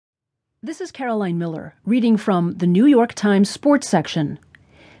This is Caroline Miller, reading from the New York Times Sports section.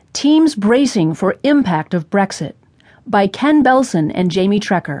 Teams Bracing for Impact of Brexit by Ken Belson and Jamie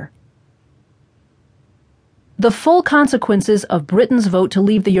Trecker. The full consequences of Britain's vote to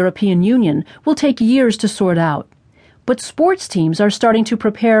leave the European Union will take years to sort out. But sports teams are starting to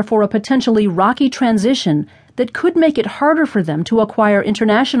prepare for a potentially rocky transition that could make it harder for them to acquire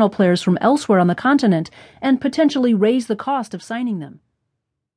international players from elsewhere on the continent and potentially raise the cost of signing them.